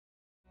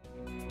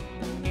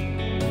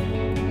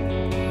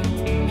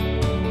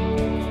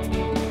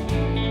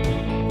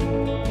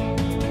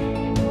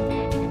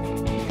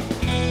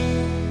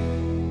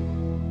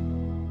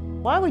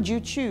would you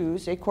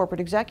choose a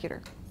corporate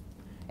executor?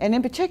 And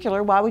in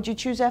particular, why would you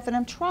choose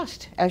F&M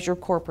Trust as your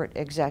corporate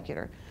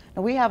executor?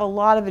 Now, we have a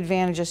lot of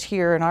advantages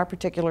here in our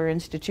particular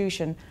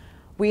institution.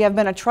 We have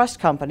been a trust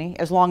company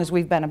as long as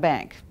we've been a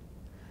bank.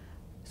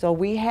 So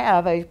we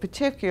have a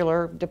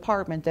particular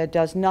department that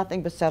does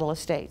nothing but settle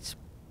estates.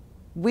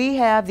 We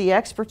have the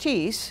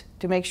expertise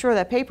to make sure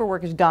that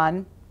paperwork is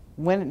done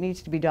when it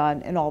needs to be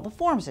done in all the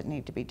forms that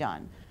need to be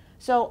done.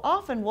 So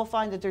often we'll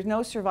find that there's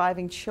no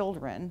surviving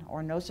children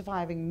or no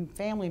surviving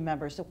family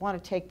members that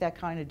want to take that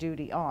kind of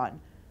duty on.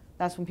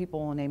 That's when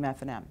people will name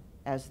F&M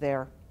as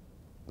their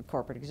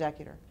corporate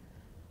executor.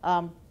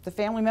 The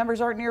family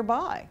members aren't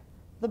nearby.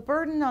 The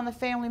burden on the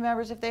family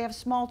members if they have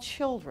small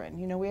children.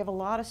 You know, we have a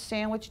lot of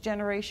sandwich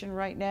generation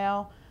right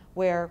now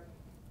where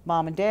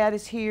mom and dad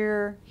is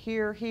here,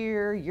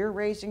 you're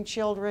raising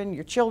children,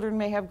 your children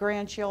may have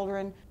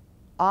grandchildren.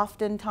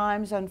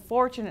 Oftentimes,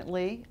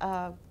 unfortunately,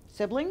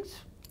 siblings,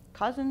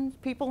 cousins,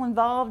 people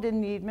involved in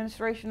the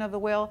administration of the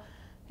will,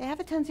 they have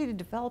a tendency to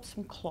develop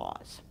some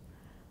clause.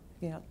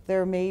 You know,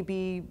 there may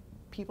be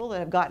people that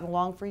have gotten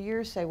along for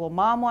years say, well,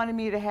 mom wanted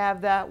me to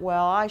have that,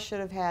 well, I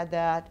should have had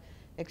that,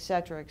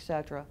 etc.,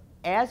 etc.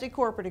 As a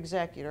corporate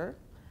executor,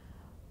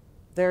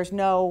 there's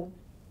no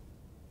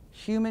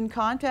human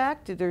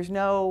contact, there's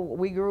no,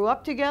 we grew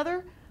up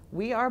together,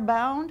 we are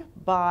bound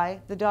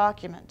by the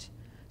document.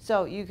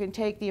 So you can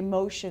take the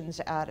emotions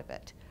out of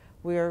it.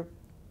 We're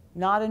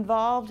not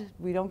involved,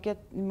 we don't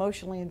get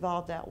emotionally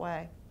involved that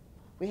way.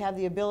 We have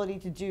the ability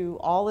to do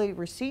all the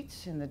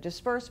receipts and the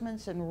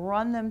disbursements and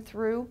run them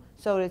through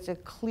so that it's a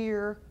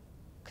clear,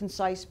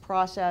 concise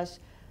process.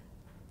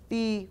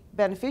 The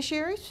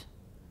beneficiaries,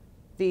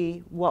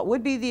 what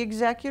would be the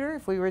executor,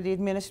 if we were the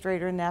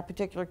administrator in that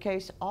particular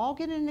case, all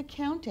get an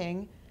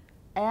accounting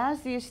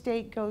as the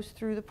estate goes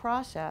through the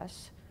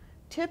process,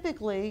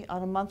 typically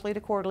on a monthly to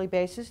quarterly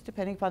basis,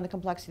 depending upon the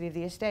complexity of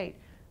the estate.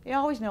 They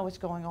always know what's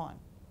going on.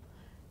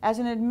 As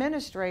an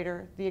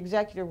administrator, the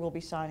executor will be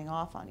signing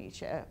off on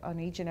each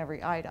and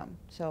every item.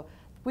 So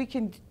we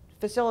can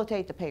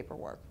facilitate the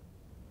paperwork.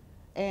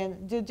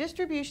 And the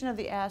distribution of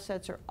the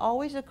assets are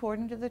always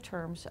according to the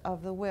terms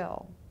of the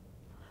will.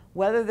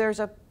 Whether there's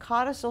a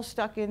codicil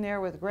stuck in there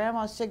with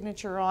grandma's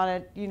signature on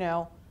it, you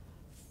know,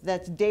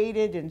 that's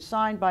dated and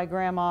signed by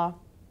grandma,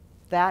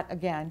 that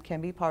again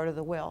can be part of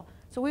the will.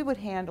 So we would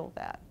handle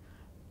that.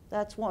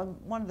 That's one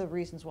of the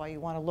reasons why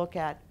you want to look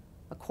at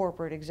a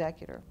corporate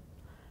executor.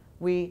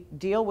 We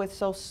deal with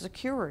Social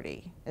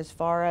Security as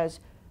far as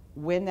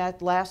when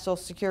that last Social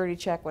Security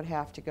check would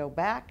have to go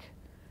back,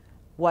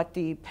 what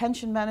the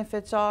pension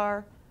benefits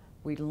are.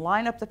 We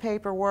line up the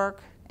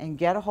paperwork and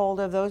get a hold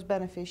of those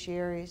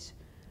beneficiaries.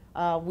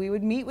 We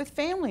would meet with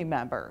family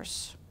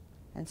members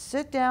and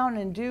sit down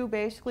and do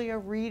basically a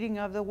reading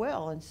of the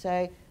will and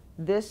say,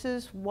 this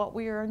is what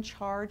we are in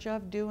charge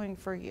of doing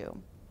for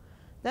you.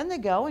 Then they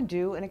go and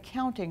do an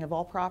accounting of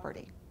all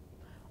property,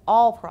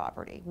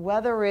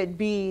 whether it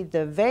be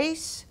the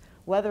vase,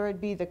 whether it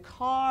be the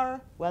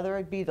car, whether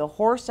it be the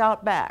horse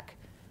out back.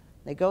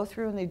 They go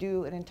through and they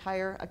do an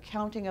entire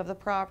accounting of the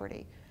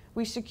property.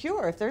 We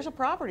secure, if there's a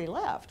property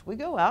left, we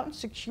go out and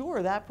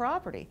secure that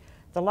property.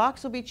 The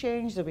locks will be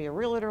changed, there'll be a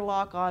realtor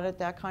lock on it,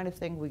 that kind of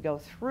thing. We go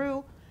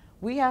through.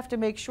 We have to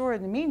make sure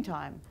in the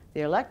meantime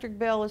the electric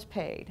bill is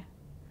paid,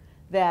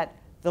 that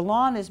the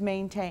lawn is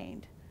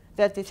maintained,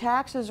 that the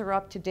taxes are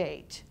up to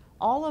date,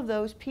 all of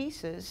those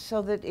pieces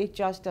so that it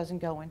just doesn't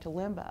go into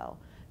limbo.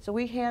 So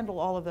we handle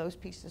all of those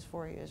pieces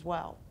for you as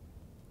well.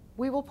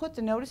 We will put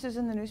the notices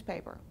in the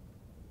newspaper.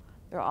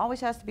 There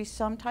always has to be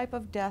some type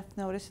of death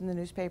notice in the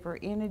newspaper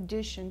in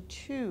addition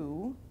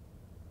to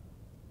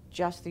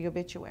just the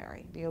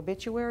obituary. The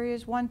obituary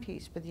is one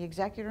piece, but the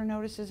executor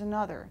notice is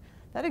another.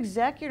 That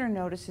executor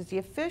notice is the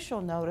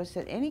official notice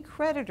that any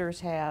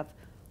creditors have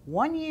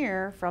 1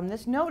 year from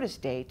this notice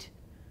date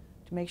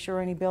to make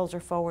sure any bills are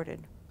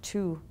forwarded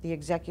to the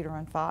executor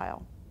on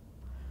file.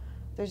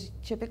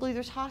 Typically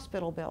there's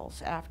hospital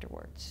bills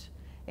afterwards.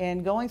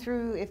 And going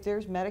through, if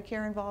there's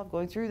Medicare involved,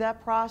 going through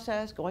that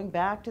process, going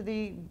back to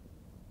the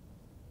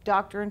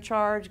doctor in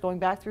charge, going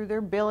back through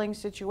their billing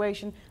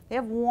situation, they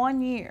have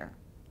 1 year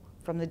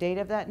from the date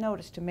of that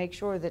notice to make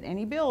sure that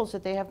any bills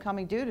that they have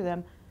coming due to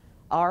them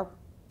are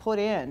put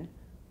in,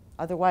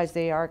 otherwise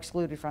they are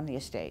excluded from the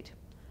estate.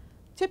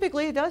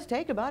 Typically it does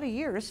take about a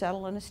year to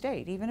settle an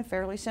estate, even a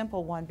fairly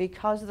simple one,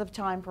 because of the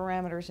time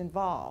parameters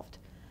involved.